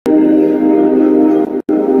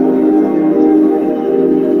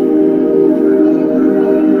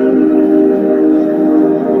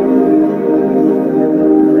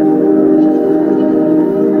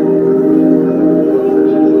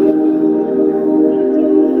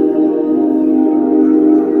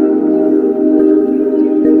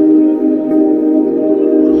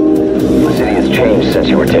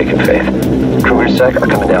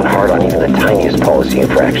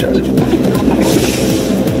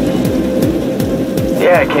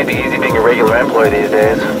Yeah, it can't be easy being a regular employee these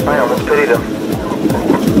days. I almost pity them.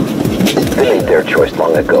 They made their choice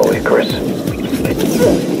long ago, Icarus.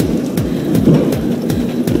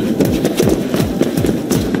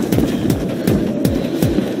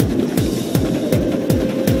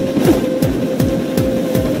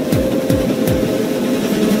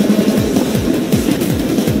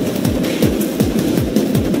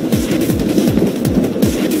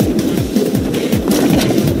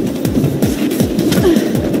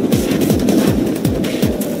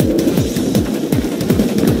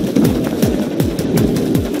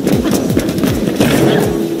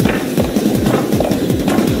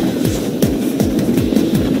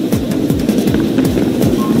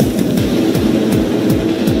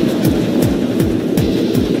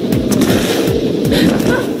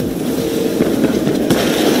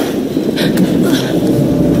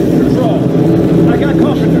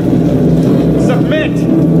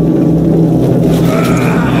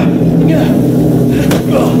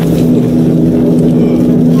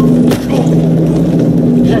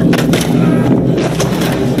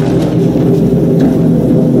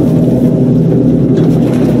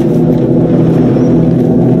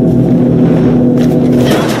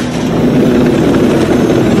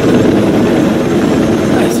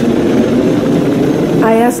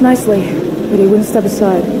 Nicely, but he wouldn't step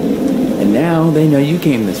aside. And now they know you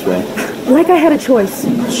came this way. Like I had a choice.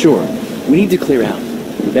 Sure. We need to clear out.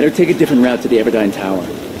 We better take a different route to the Everdyne Tower.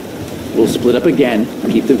 We'll split up again,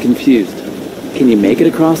 keep them confused. Can you make it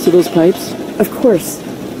across to those pipes? Of course.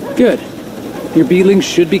 Good. Your beelings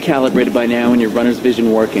should be calibrated by now and your runner's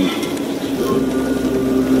vision working.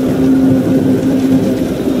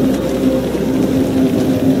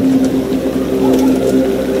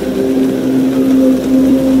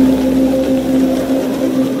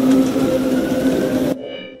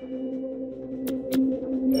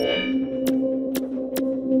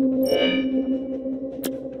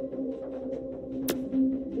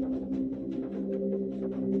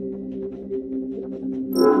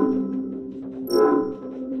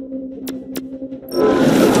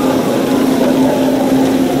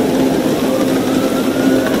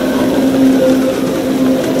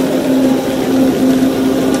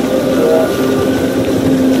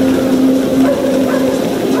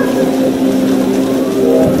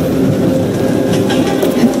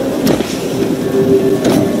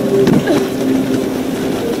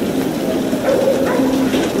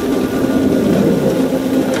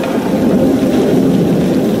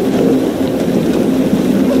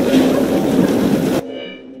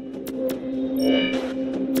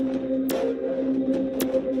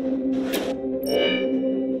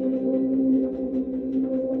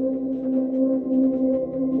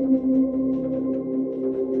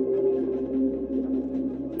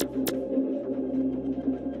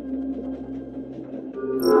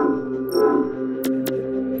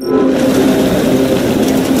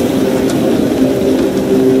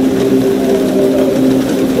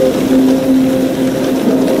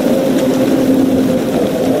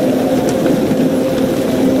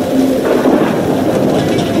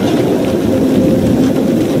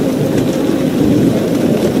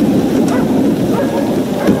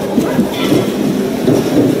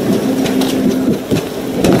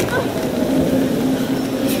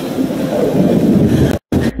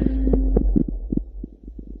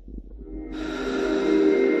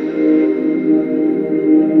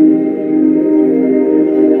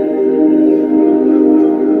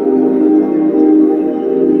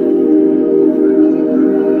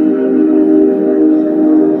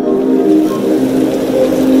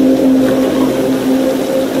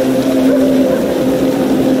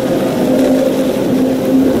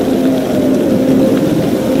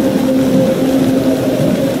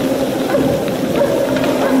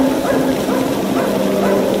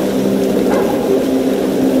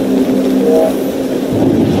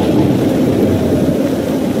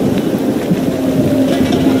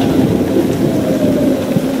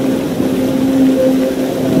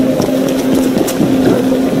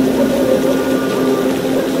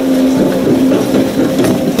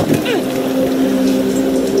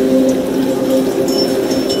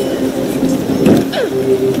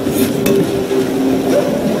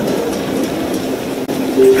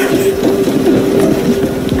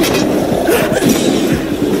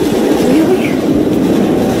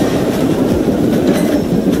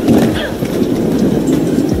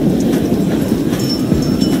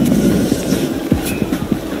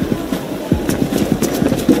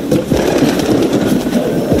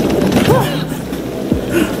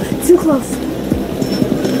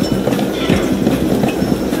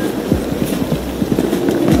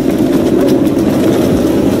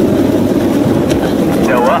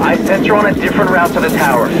 are on a different route to the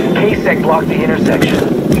tower. K-Sec blocked the intersection.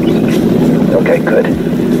 Okay, good.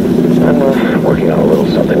 I'm working on a little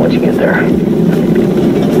something once you get there.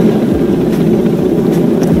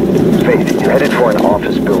 Faith, you're headed for an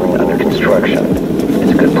office building under construction.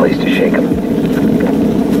 It's a good place to shake 'em.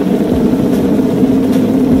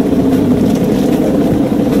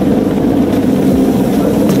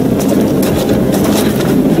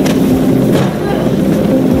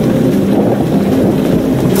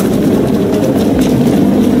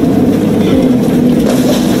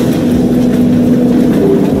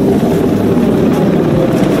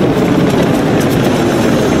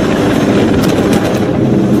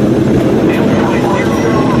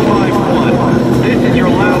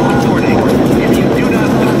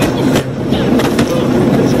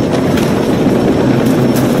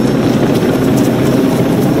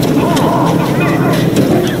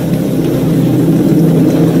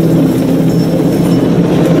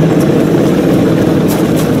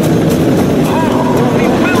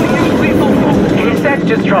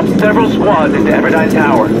 Several squads into Everdine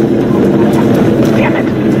Tower. Damn it.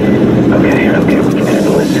 Okay, we can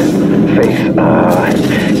handle this. Faith,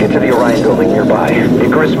 get to the Orion building nearby.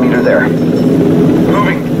 Icarus, meet her there.